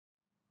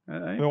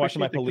I've been watching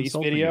my police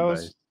videos.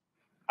 Advice.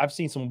 I've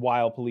seen some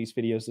wild police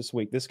videos this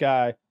week. This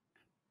guy,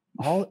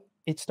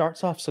 it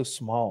starts off so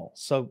small,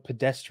 so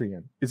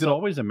pedestrian. Is it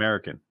always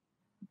American?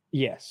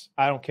 Yes.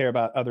 I don't care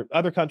about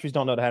other countries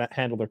don't know how to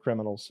handle their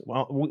criminals.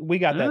 Well, we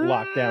got that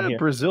locked down here.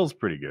 Brazil's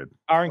pretty good.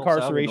 Our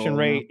incarceration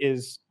rate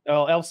is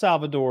El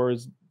Salvador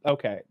is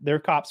okay. Their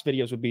cops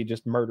videos would be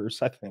just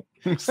murders, I think.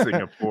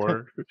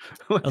 Singapore.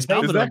 El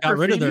Salvador got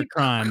rid of their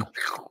crime.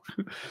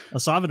 El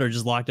Salvador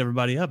just locked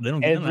everybody up. They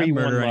don't get that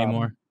murder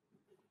anymore.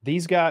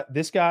 This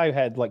guy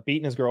had like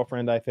beaten his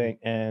girlfriend, I think,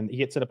 and he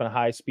gets set up in a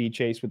high-speed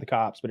chase with the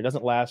cops, but it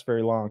doesn't last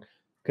very long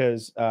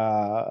because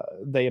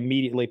they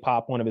immediately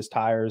pop one of his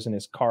tires and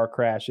his car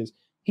crashes.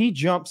 He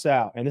jumps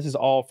out, and this is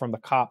all from the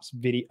cops'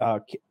 video,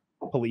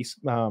 police,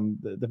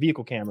 the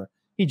vehicle camera.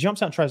 He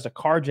jumps out and tries to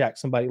carjack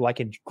somebody like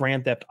in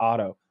Grand Theft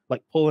Auto,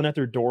 like pulling at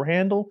their door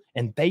handle,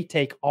 and they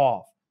take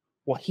off.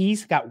 Well,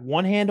 he's got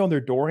one hand on their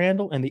door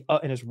handle and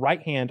his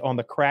right hand on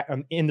the crack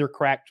in their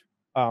cracked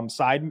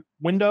side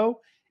window.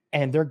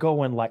 And they're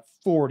going like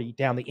 40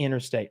 down the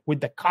interstate with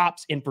the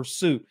cops in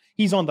pursuit.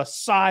 He's on the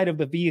side of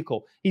the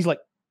vehicle. He's like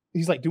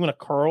doing a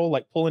curl,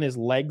 like pulling his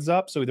legs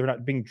up so they're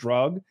not being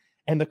drugged.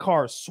 And the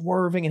car is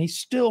swerving and he's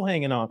still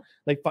hanging on.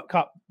 They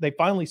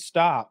finally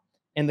stop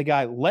and the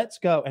guy lets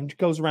go and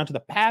goes around to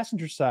the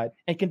passenger side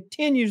and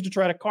continues to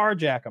try to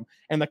carjack him.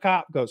 And the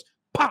cop goes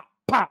pop,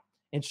 pop,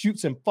 and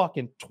shoots him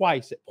fucking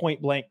twice at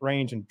point blank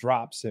range and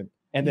drops him.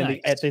 And then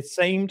at the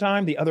same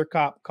time, the other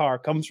cop car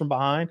comes from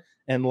behind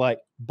and like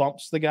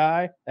bumps the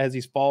guy as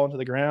he's falling to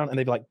the ground, and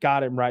they've like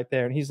got him right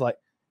there. And he's like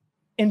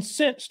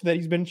incensed that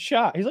he's been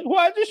shot. He's like,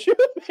 "Why'd you shoot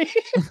me?"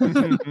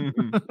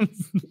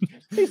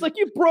 He's like,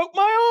 "You broke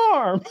my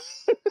arm."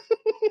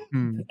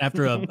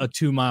 After a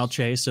 2-mile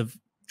chase of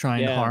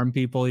trying to harm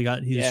people,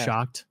 he's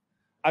shocked.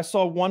 I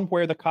saw one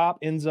where the cop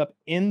ends up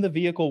in the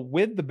vehicle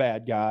with the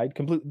bad guy,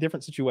 completely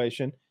different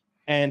situation,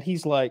 and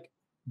he's like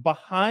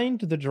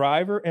behind the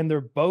driver, and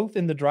they're both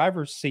in the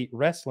driver's seat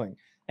wrestling.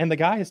 And the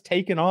guy has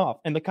taken off,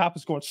 and the cop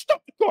is going,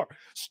 "Stop the car!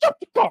 Stop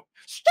the car!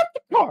 Stop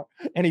the car!"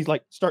 And he's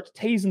like, starts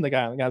tasing the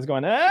guy. And the guy's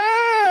going,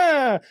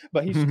 "Ah!"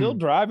 But he's still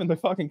driving the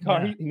fucking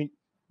car.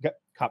 Yeah.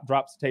 Cop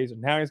drops the taser.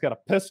 Now he's got a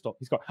pistol.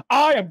 He's going,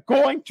 "I am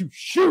going to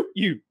shoot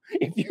you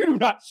if you do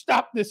not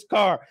stop this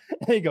car."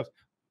 And he goes,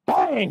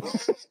 bang!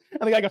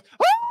 And the guy goes,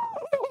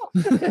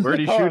 "Ah!" Where'd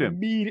he shoot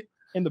him?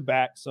 In the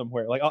back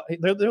somewhere. Like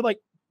they're like,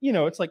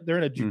 it's like they're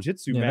in a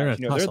jiu-jitsu match.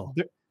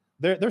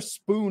 They're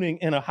spooning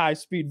in a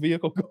high-speed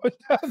vehicle going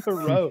down the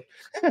road.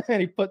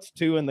 And he puts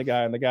two in the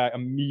guy, and the guy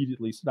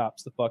immediately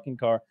stops the fucking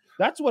car.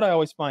 That's what I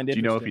always find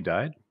interesting. Do you know if he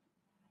died?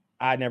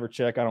 I never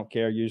check. I don't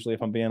care usually,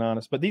 if I'm being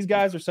honest. But they's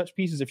guys are such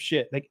pieces of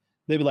shit. They'd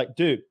be like,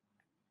 "Dude,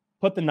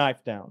 put the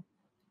knife down."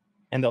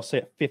 And they'll say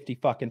it 50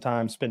 fucking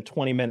times, spend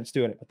 20 minutes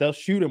doing it. But they'll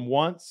shoot him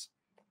once.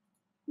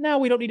 Now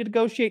we don't need to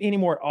negotiate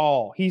anymore at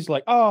all. He's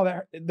like,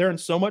 "Oh, they're in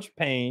so much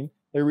pain.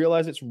 They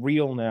realize it's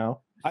real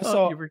now." I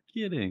thought you were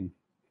kidding.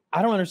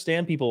 I don't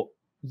understand people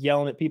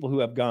yelling at people who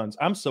have guns.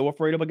 I'm so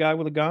afraid of a guy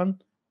with a gun.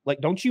 Like,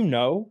 don't you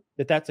know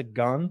that that's a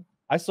gun?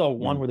 I saw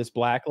one where this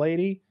black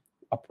lady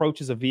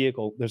approaches a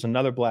vehicle. There's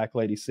another black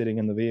lady sitting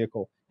in the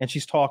vehicle, and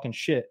she's talking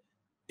shit.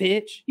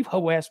 "Bitch, you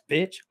hoe-ass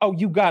bitch. Oh,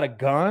 you got a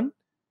gun?"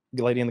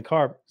 The lady in the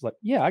car is like,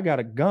 "Yeah, I got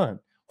a gun."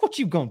 "What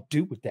you gonna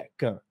do with that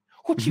gun?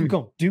 What you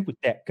gonna do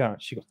with that gun?"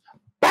 She goes,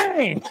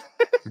 bang!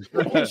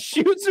 And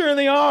shoots her in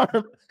the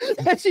arm.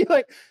 And she's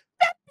like,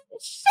 "That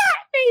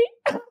shot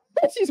me."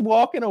 And she's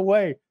walking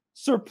away.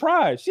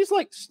 Surprise. She's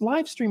like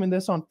live streaming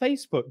this on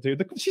Facebook,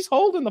 dude. She's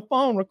holding the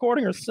phone,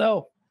 recording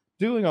herself,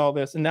 doing all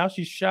this. And now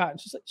she's shot. And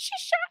she's like, "She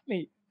shot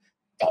me.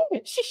 Damn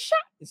it, she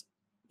shot me."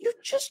 You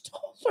just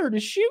told her to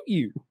shoot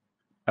you.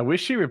 I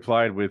wish she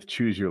replied with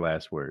 "choose your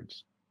last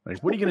words."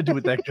 Like, "What are you going to do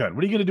with that gun?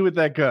 What are you going to do with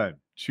that gun?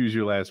 Choose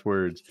your last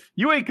words.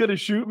 You ain't going to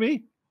shoot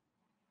me."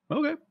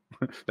 Okay.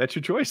 That's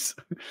your choice.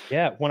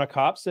 Yeah. When a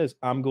cop says,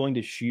 "I'm going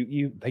to shoot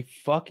you," they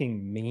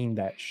fucking mean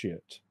that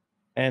shit.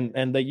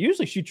 And they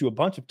usually shoot you a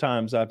bunch of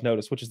times, I've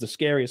noticed, which is the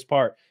scariest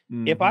part.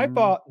 Mm-hmm. If I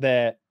thought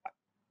that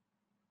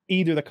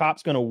either the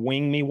cop's going to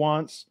wing me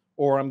once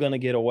or I'm going to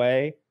get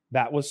away,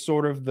 that was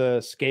sort of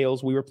the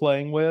scales we were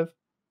playing with,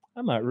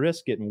 I might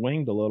risk getting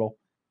winged a little.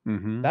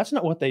 Mm-hmm. That's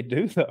not what they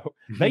do, though.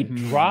 They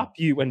drop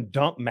you and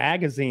dump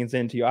magazines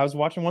into you. I was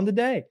watching one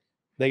today.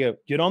 They go,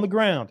 "Get on the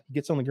ground." He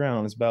gets on the ground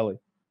on his belly.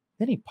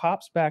 Then he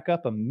pops back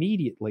up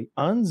immediately,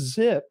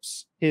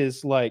 unzips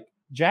his like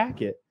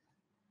jacket,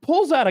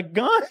 pulls out a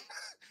gun.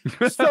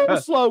 So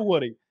slow,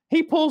 Woody.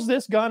 He pulls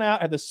this gun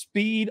out at the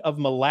speed of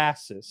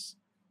molasses.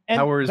 And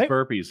how were his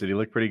burpees? Did he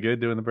look pretty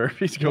good doing the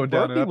burpees? Going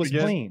down and up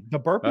again? Clean. The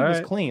burpee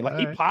was clean. Like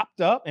he popped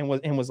up and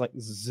was like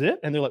zip,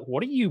 and they're like,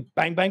 "What are you?"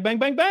 Bang, bang, bang,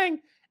 bang, bang.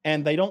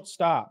 And they don't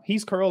stop.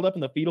 He's curled up in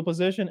the fetal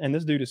position, and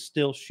this dude is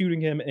still shooting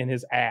him in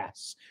his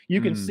ass.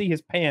 You can see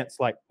his pants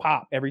like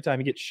pop every time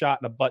he gets shot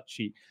in a butt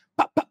cheek.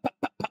 Pop, pop, pop,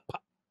 pop, pop,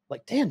 pop.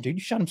 Like, damn, dude,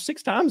 you shot him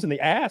 6 times in the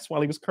ass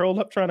while he was curled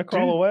up trying to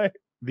crawl away.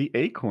 The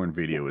Acorn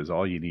video is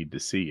all you need to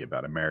see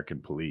about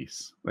American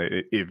police.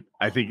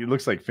 I think it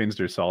looks like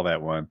Finster saw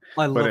that one.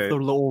 I love the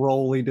little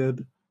roll he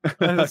did.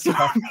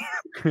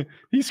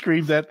 He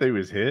screamed that they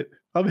was hit.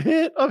 I'm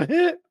hit.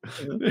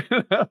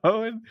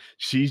 And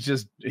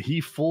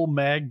he full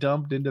mag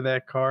dumped into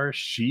that car.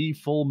 She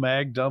full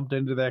mag dumped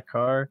into that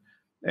car.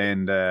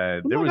 And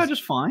there was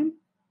just fine.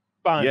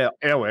 Yeah.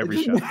 Oh,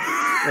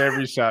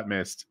 every shot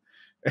missed.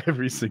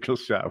 Every single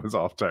shot was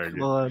off target.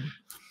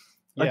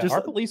 Yeah,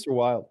 our police are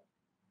wild.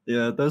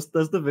 Yeah, there's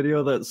the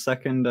video that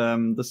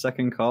the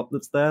second cop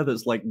that's there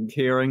that's like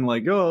hearing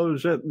like, oh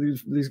shit,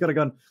 he's got a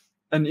gun.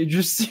 And you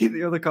just see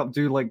the other cop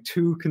do like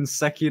 2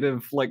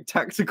 consecutive like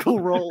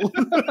tactical rolls.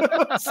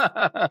 It's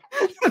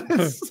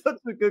such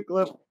a good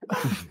clip.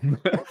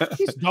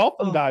 He's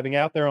dolphin diving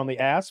out there on the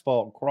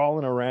asphalt,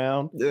 crawling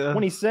around. Yeah.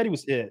 When he said he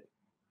was hit.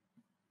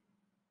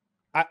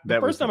 The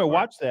first time I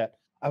watched that,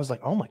 I was like,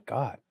 oh my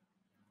God.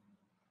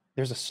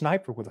 There's a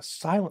sniper with a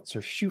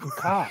silencer shooting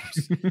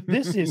cops.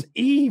 This is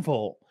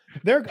evil.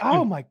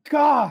 Oh my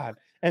God.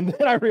 And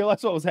then I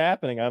realized what was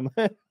happening.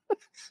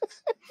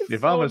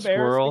 If I'm a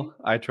squirrel,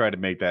 I try to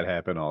make that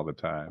happen all the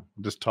time.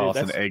 Just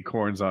tossing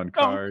acorns on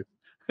cars.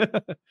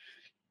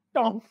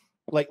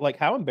 Like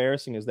how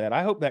embarrassing is that?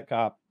 I hope that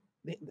cop,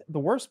 the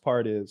worst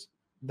part is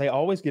they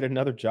always get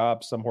another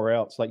job somewhere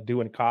else, like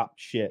doing cop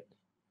shit.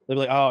 They're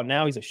like, oh,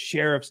 now he's a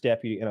sheriff's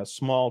deputy in a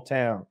small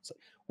town. It's like,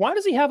 why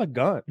does he have a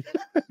gun?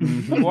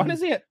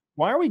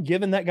 Why are we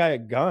giving that guy a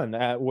gun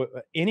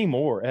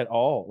anymore at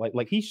all?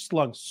 Like he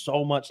slung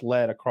so much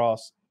lead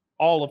across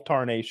all of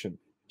Tarnation.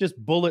 Just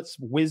bullets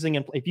whizzing.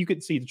 And if you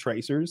could see the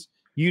tracers,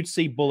 you'd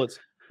see bullets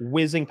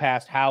whizzing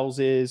past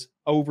houses,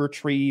 over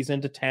trees,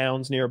 into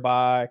towns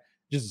nearby,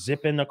 just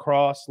zipping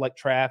across like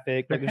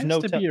traffic. There has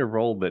to be a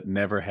role that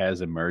never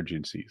has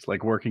emergencies,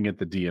 like working at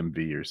the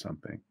DMV or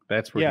something.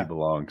 That's where he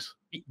belongs.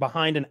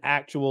 Behind an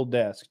actual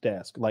desk.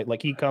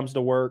 Like he comes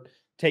to work,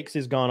 takes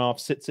his gun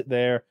off, sits it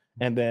there,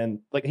 and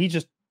then like he's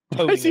just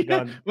toting a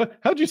gun.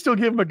 How'd you still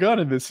give him a gun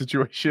in this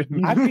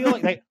situation? I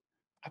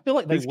feel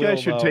like this guy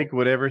should take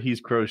whatever he's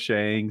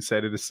crocheting,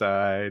 set it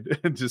aside,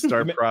 and just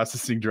start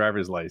processing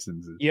driver's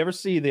licenses. You ever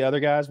see the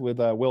other guys with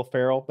Will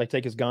Ferrell? They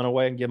take his gun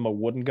away and give him a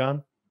wooden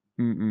gun.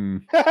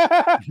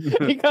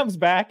 He comes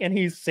back and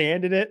he's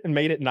sanded it and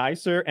made it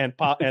nicer and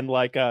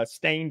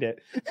stained it.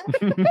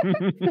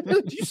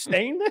 Did you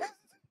stain this?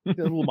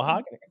 A little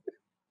mahogany.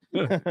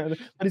 But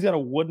he's got a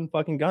wooden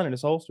fucking gun in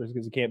his holster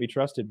because he can't be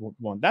trusted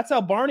one. That's how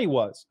Barney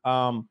was.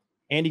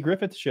 Andy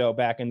Griffith's show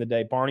back in the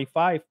day. Barney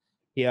Fife.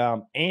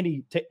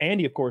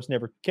 Andy, of course,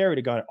 never carried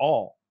a gun at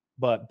all,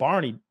 but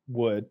Barney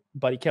would.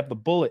 But he kept the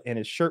bullet in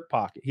his shirt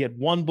pocket. He had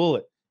one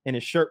bullet in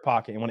his shirt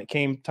pocket, and when it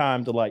came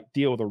time to like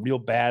deal with a real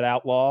bad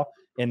outlaw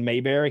in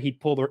Mayberry,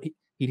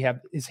 he'd have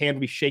his hand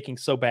would be shaking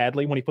so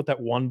badly when he put that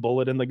one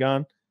bullet in the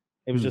gun.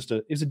 It was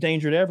it was a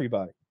danger to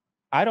everybody.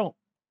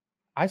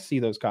 I see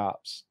those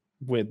cops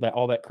with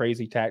all that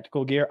crazy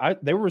tactical gear.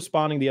 They were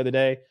responding the other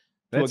day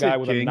to a guy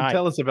with a knife.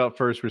 Tell us about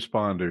first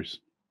responders.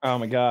 Oh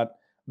my God,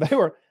 they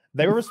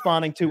were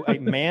responding to a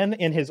man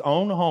in his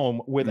own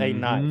home with a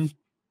knife.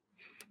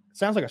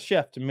 Sounds like a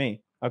chef to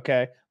me.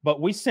 Okay. But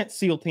we sent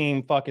SEAL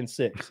Team fucking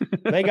 6.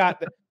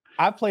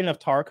 I've played enough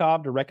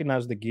Tarkov to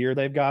recognize the gear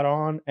they've got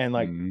on. And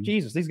like,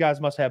 Jesus, these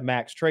guys must have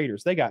max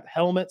traders. They got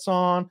helmets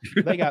on.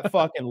 They got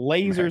fucking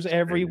lasers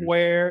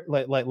everywhere.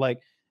 Like,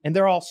 and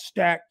they're all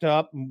stacked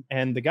up.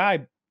 And the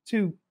guy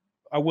too,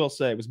 I will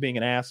say, was being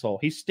an asshole.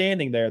 He's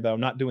standing there though,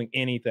 not doing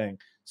anything,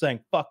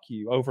 saying, fuck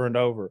you over and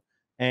over.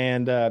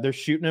 And they're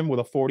shooting him with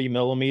a 40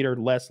 millimeter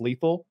less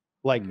lethal.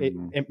 Like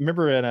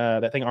remember in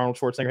that thing Arnold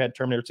Schwarzenegger had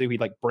Terminator 2, he'd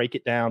like break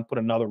it down, put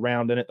another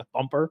round in it, the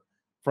thumper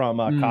from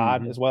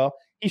COD as well.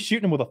 He's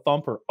shooting him with a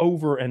thumper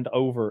over and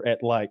over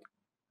at like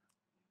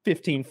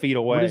 15 feet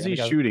away. What is he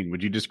shooting?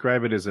 Would you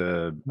describe it as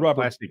a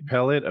plastic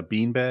pellet, a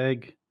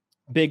beanbag?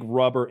 Big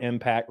rubber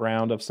impact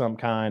round of some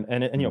kind.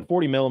 And, you know,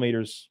 40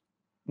 millimeters,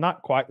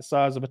 not quite the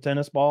size of a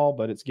tennis ball,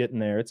 but it's getting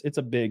there. It's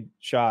a big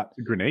shot. It's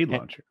a grenade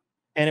launcher.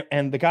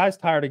 And the guy's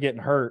tired of getting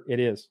hurt. It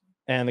is.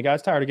 And the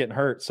guy's tired of getting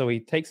hurt. So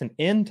he takes an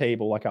end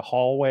table, like a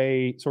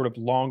hallway, sort of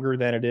longer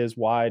than it is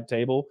wide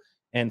table,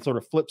 and sort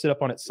of flips it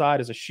up on its side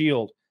as a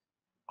shield.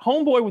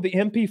 Homeboy with the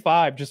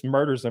MP5 just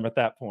murders him at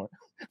that point.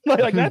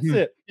 like that's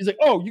it. He's like,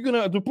 oh, you're going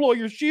to deploy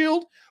your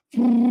shield?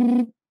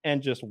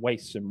 And just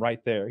wastes him right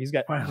there. He's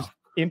got just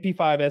MP5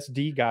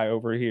 SD guy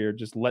over here,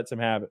 just lets him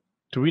have it.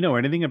 Do we know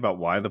anything about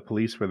why the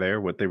police were there,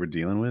 what they were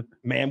dealing with?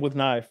 Man with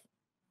knife.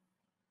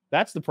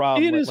 That's the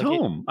problem. In his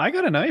home. I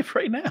got a knife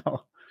right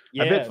now.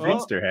 Yeah, I bet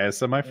Finster has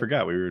some. I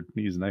forgot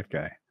he's a knife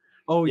guy.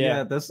 Oh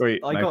yeah,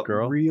 I got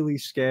really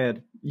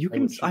scared.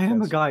 I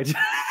am a guide.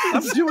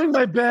 I'm doing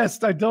my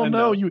best. I don't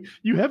know.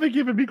 You haven't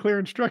given me clear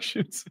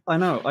instructions. I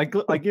know.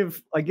 I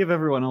give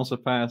everyone else a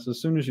pass.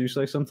 As soon as you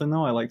say something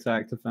though, I like to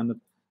act offended.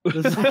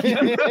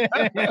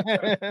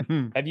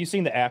 Have you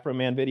seen the Afro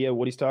Man video?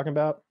 What he's talking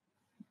about?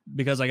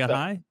 Because I got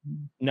high?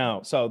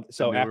 No. So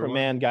Afro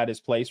Man got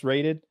his place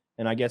raided,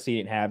 and I guess he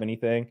didn't have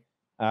anything.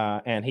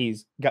 And he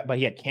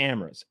had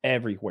cameras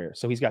everywhere.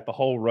 So he's got the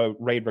whole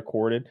raid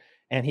recorded,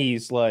 and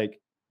he's like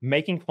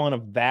making fun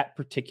of that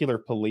particular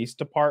police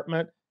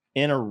department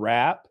in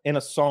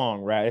a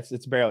song, right?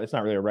 It's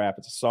not really a rap,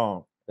 it's a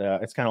song.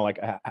 It's kind of like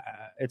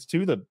it's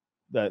to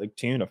the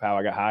tune of How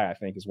I Got High, I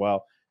think, as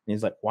well. And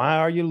he's like, "Why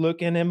are you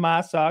looking in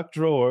my sock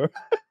drawer?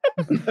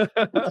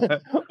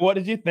 What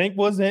did you think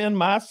was in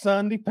my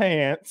Sunday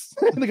pants?"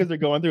 Because they're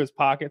going through his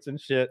pockets and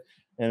shit,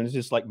 and it's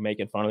just like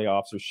making fun of the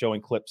officers,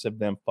 showing clips of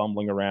them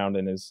fumbling around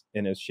in his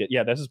shit.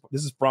 Yeah, this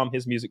is from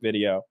his music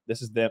video.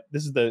 This is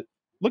the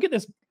look at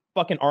this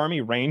fucking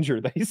Army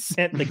Ranger they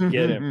sent to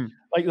get him.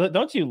 Like,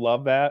 don't you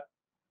love that?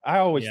 I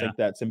always think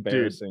that's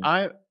embarrassing.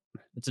 Dude,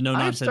 it's a no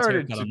nonsense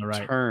haircut on the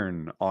right.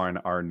 Turn on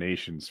our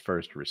nation's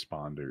first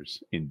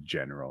responders in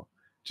general.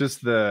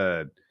 Just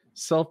the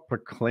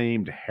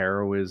self-proclaimed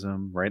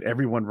heroism, right?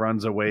 Everyone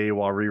runs away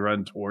while we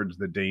run towards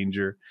the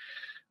danger.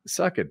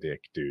 Suck a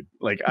dick, dude.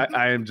 Like,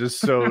 I am just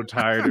so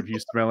tired of you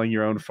smelling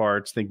your own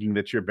farts, thinking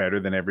that you're better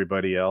than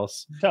everybody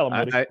else. Tell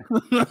them.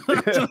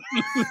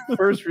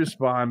 First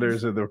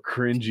responders are the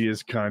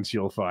cringiest cunts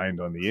you'll find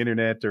on the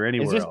internet or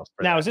anywhere else.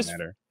 Now, is this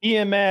matter.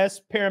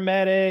 EMS,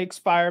 paramedics,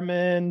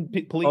 firemen,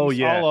 police? Oh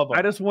yeah, all of them.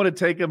 I just want to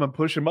take them and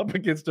push them up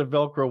against a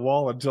Velcro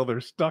wall until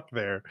they're stuck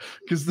there,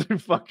 because the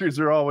fuckers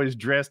are always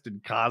dressed in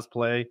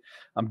cosplay.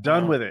 I'm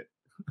done with it.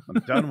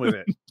 I'm done with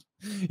it.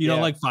 You don't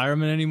like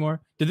firemen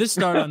anymore? Did this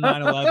start on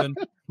 9/11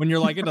 when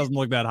you're like, it doesn't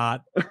look that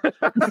hot?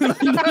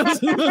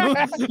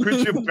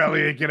 Quit your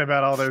belly aching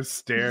about all those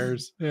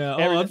stairs. Yeah.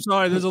 Oh, I'm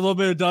sorry. There's a little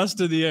bit of dust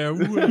in the air.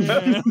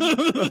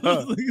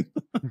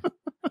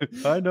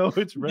 I know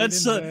it's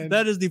raining.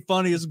 That is the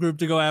funniest group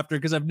to go after,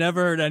 because I've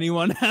never heard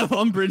anyone have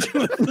umbrage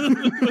with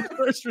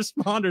first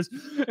responders,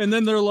 and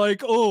then they're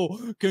like,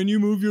 "Oh, can you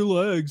move your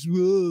legs? Were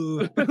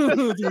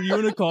you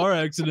in a car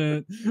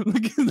accident?"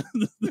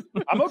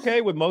 I'm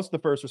okay with most of the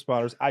first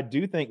responders. I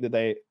do think that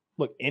they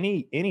look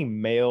any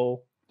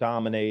male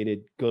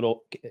dominated good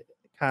old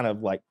kind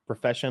of like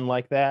profession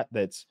like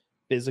that's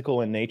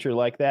physical in nature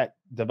like that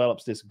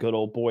develops this good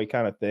old boy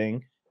kind of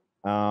thing.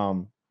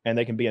 And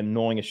they can be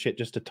annoying as shit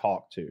just to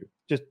talk to,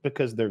 just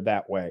because they're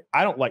that way.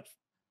 I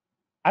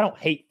don't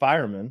hate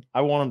firemen.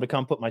 I want them to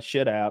come put my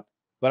shit out,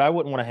 but I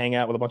wouldn't want to hang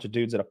out with a bunch of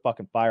dudes at a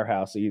fucking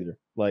firehouse either.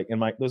 Like,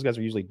 and those guys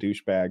are usually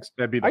douchebags.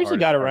 That'd be the hardest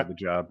part of the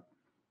job.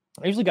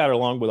 I usually got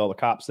along with all the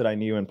cops that I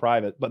knew in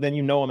private, but then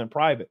you know them in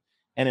private,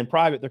 and in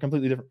private they're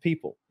completely different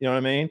people. You know what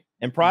I mean?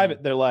 In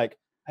private they're like,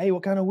 "Hey,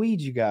 what kind of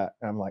weed you got?"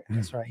 And I'm like,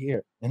 "That's right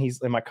here." And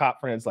my cop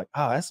friend's like,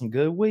 "Oh, that's some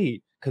good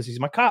weed," because he's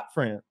my cop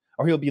friend.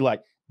 Or he'll be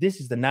like, "This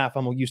is the knife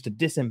I'm gonna use to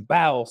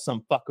disembowel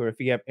some fucker if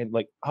he have," and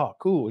like, "Oh,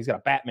 cool, he's got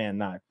a Batman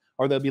knife."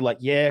 Or they'll be like,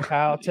 "Yeah,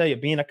 Kyle, I'll tell you,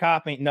 being a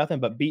cop ain't nothing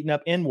but beating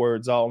up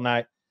N-words all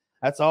night.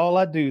 That's all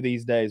I do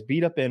these days,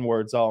 beat up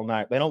N-words all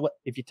night." They don't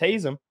if you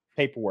tase them,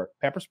 paperwork.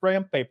 Pepper spray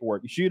them,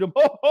 paperwork. You shoot them,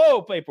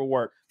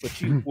 paperwork.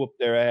 But you whoop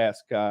their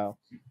ass, Kyle.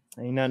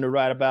 Ain't nothing to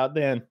write about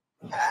then.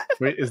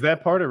 Wait, is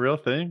that part a real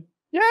thing?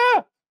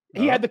 Yeah.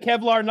 He had the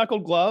Kevlar knuckle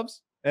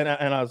gloves, and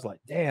I was like,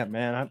 damn,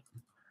 man,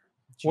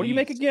 what do you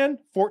make again?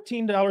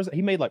 $14.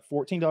 He made like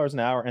 $14 an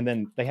hour, and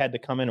then they had to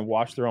come in and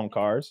wash their own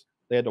cars.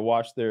 They had to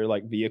wash their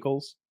like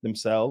vehicles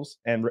themselves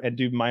and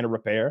do minor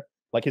repair.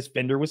 Like his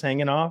fender was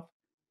hanging off.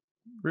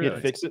 Really? He had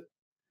to fix it.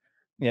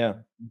 Yeah.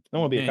 I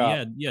don't want to be a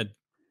cop. Yeah,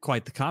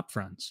 quite the cop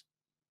friends.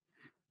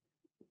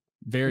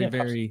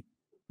 Very.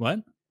 What?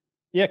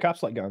 Yeah,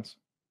 cops like guns.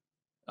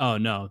 Oh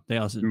no, they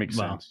also makes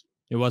sense.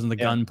 It wasn't the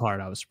gun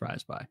part I was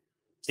surprised by.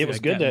 It was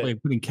good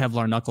putting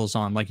Kevlar knuckles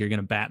on like you're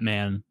gonna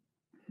Batman.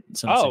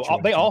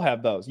 They all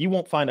have those. You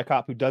won't find a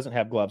cop who doesn't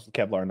have gloves with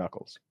Kevlar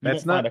knuckles.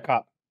 That's not a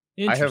cop.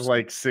 I have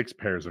like 6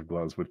 pairs of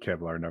gloves with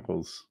Kevlar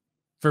knuckles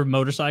for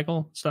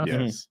motorcycle stuff.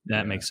 Yes,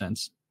 that makes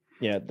sense.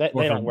 Yeah, they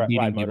don't ride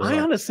motorcycles. I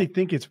honestly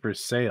think it's for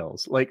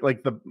sales.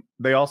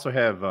 They also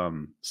have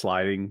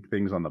sliding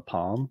things on the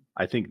palm.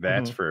 I think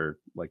that's for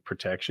like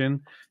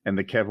protection, and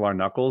the Kevlar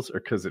knuckles are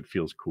because it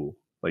feels cool.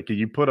 Like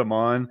you put them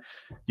on,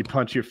 you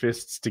punch your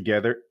fists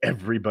together.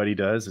 Everybody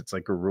does. It's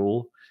like a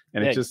rule,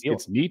 and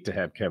it's neat to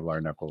have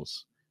Kevlar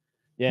knuckles.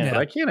 Yeah, but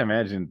I can't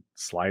imagine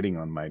sliding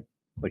on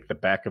the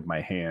back of my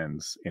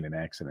hands in an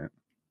accident.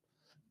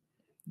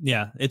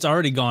 Yeah, it's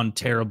already gone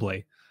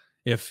terribly.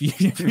 If you're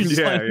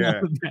sliding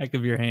on the back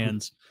of your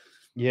hands.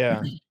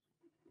 Yeah.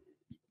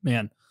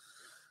 Man.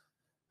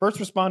 First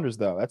responders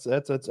though.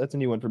 That's a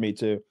new one for me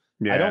too.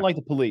 Yeah. I don't like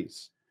the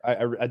police.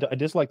 I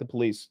dislike the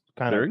police.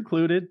 They're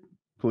included.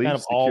 Police, kind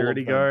of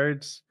security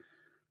guards.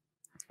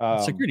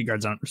 Security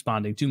guards aren't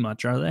responding too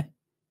much, are they?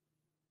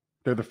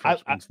 They're the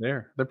first ones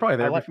there. They're probably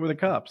there before the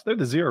cops. They're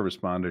the zero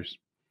responders.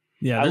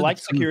 Yeah, I like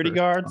security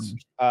guards.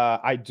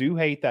 I do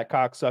hate that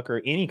cocksucker,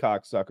 any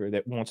cocksucker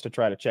that wants to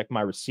try to check my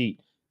receipt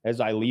as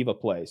I leave a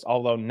place.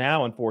 Although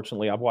now,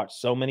 unfortunately, I've watched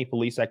so many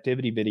police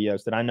activity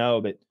videos that I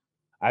know that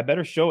I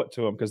better show it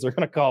to them because they're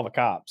going to call the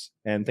cops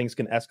and things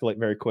can escalate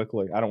very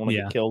quickly. I don't want to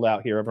get killed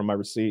out here over my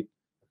receipt.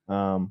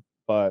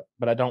 But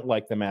I don't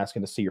like them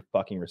asking to see your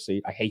fucking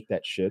receipt. I hate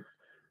that shit.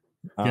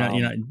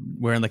 You're not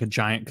wearing like a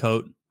giant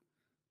coat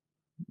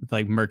with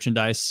like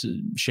merchandise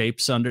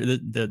shapes under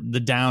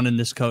the down in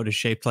this coat is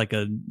shaped like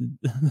a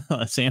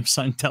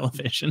Samsung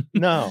television.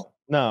 No,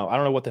 I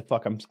don't know what the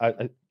fuck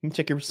I can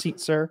check your receipt,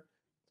 sir.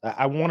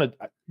 I want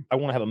to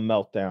have a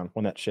meltdown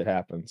when that shit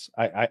happens.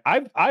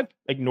 I've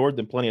ignored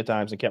them plenty of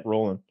times and kept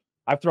rolling.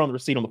 I've thrown the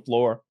receipt on the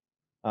floor.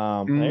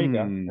 There you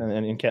go,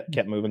 and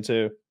kept moving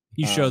too.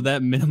 You showed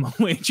that minimum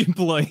wage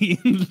employee.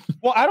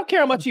 Well, I don't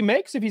care how much he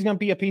makes if he's going to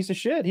be a piece of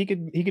shit. He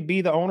could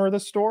be the owner of the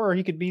store, or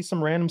he could be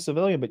some random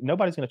civilian, but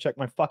nobody's going to check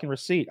my fucking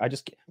receipt.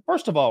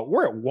 First of all,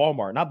 we're at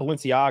Walmart, not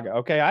Balenciaga.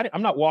 Okay,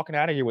 I'm not walking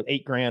out of here with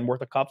 $8,000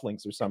 worth of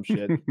cufflinks or some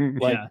shit.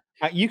 Like,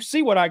 you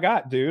see what I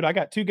got, dude? I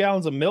got 2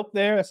 gallons of milk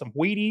there, some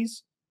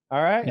Wheaties.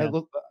 All right,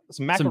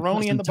 some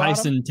macaroni in the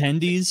Tyson bottom.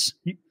 tendies.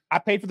 I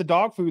paid for the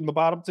dog food in the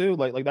bottom too.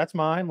 Like that's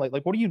mine.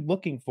 Like what are you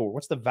looking for?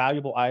 What's the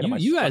valuable item?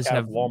 You guys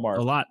have Walmart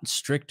a lot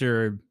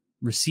stricter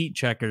receipt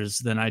checkers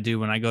than I do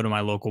when I go to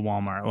my local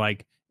Walmart.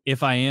 Like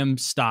if I am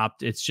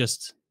stopped, it's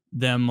just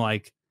them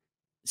like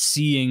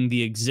seeing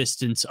the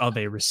existence of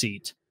a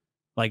receipt.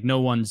 Like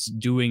no one's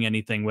doing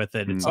anything with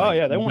it. It's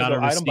like, they want got to a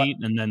receipt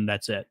and then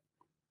that's it.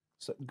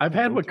 So, I've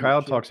had what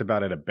Kyle talks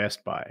about at a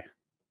Best Buy,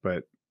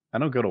 but I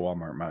don't go to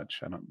Walmart much.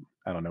 I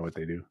don't know what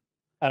they do.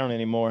 I don't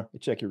anymore. They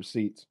check your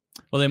receipts.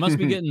 Well, they must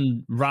be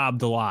getting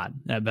robbed a lot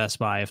at Best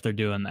Buy if they're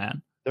doing that.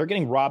 They're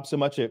getting robbed so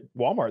much at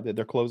Walmart that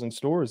they're closing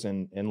stores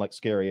in like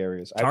scary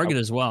areas. Target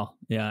as well.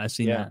 Yeah, I've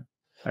seen that.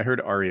 I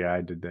heard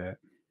REI did that.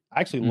 I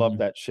actually love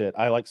that shit.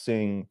 I like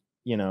seeing,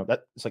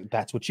 that it's like,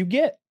 that's what you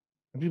get.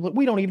 And people are like,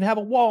 we don't even have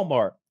a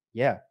Walmart.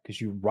 Yeah, because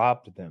you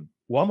robbed them.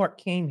 Walmart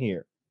came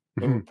here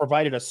and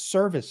provided a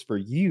service for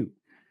you,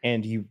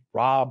 and you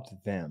robbed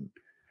them.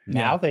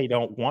 Now they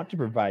don't want to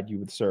provide you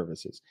with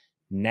services.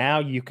 Now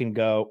you can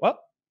go,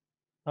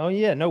 oh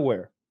yeah,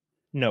 nowhere.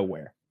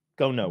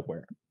 Go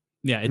nowhere.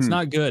 Yeah, it's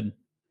not good.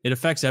 It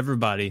affects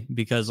everybody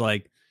because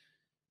like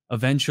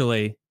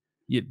eventually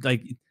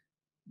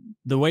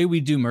the way we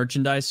do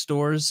merchandise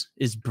stores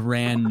is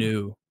brand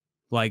new.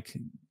 Like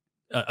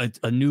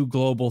a new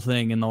global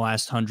thing in the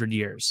last 100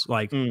 years.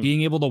 Like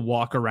being able to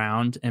walk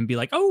around and be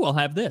like, oh, I'll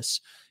have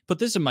this. Put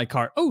this in my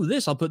cart. Oh,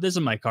 I'll put this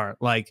in my cart.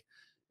 Like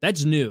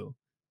that's new.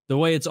 The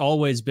way it's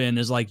always been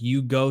is like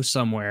you go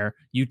somewhere,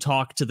 you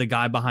talk to the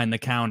guy behind the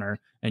counter,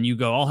 and you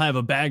go, I'll have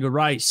a bag of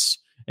rice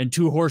and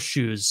 2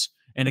 horseshoes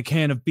and a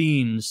can of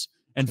beans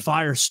and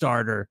fire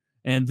starter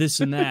and this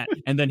and that.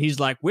 And then he's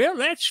like, well,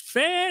 that's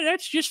fair.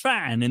 That's just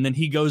fine. And then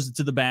he goes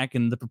to the back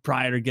and the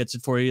proprietor gets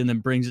it for you and then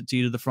brings it to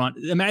you to the front.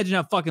 Imagine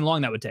how fucking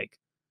long that would take.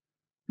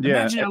 Yeah.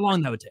 Imagine how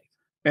long that would take.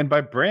 And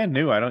by brand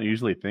new, I don't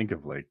usually think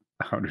of like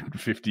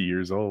 150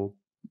 years old.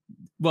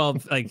 Well,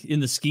 like in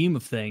the scheme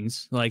of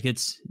things, like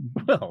it's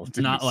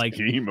not like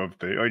scheme of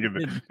things. Like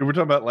we're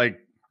talking about like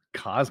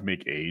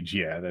cosmic age.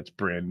 Yeah, that's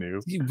brand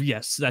new.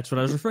 Yes, that's what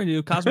I was referring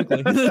to.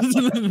 Cosmically,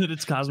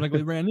 it's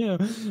cosmically brand new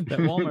that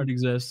Walmart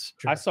exists.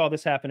 Sure. I saw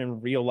this happen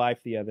in real life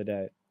the other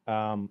day.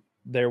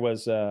 There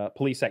was a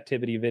police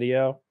activity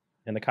video,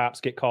 and the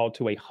cops get called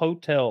to a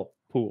hotel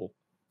pool,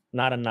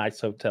 not a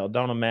nice hotel.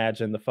 Don't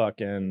imagine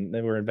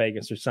they were in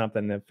Vegas or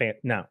something.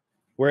 No,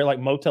 we're at like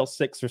Motel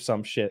 6 or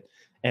some shit.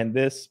 And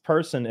this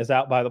person is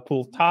out by the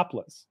pool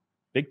topless,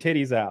 big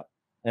titties out.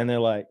 And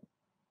they're like,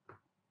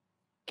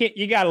 "Kid,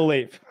 you got to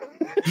leave.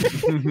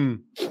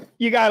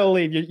 You got to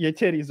leave. Your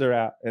titties are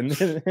out."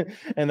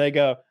 And they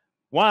go,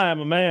 "Why? I'm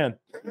a man."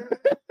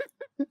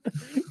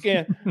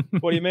 Can't.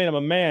 What do you mean? I'm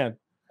a man.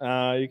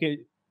 You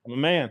can't. I'm a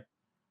man.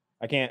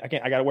 I can't. I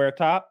got to wear a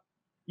top.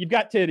 You've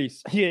got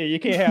titties. Yeah, you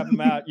can't have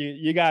them out.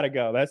 You got to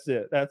go. That's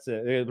it.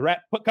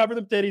 Cover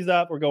them titties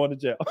up. We're going to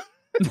jail.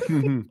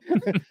 And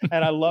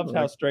I loved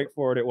how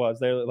straightforward it was.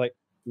 They're like,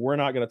 we're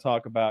not going to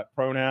talk about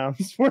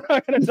pronouns. We're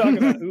not going to talk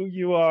about who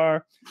you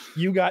are.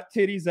 You got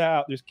titties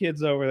out. There's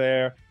kids over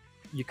there.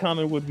 You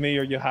coming with me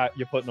or you're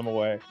putting them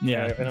away.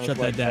 Yeah, shut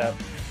that down.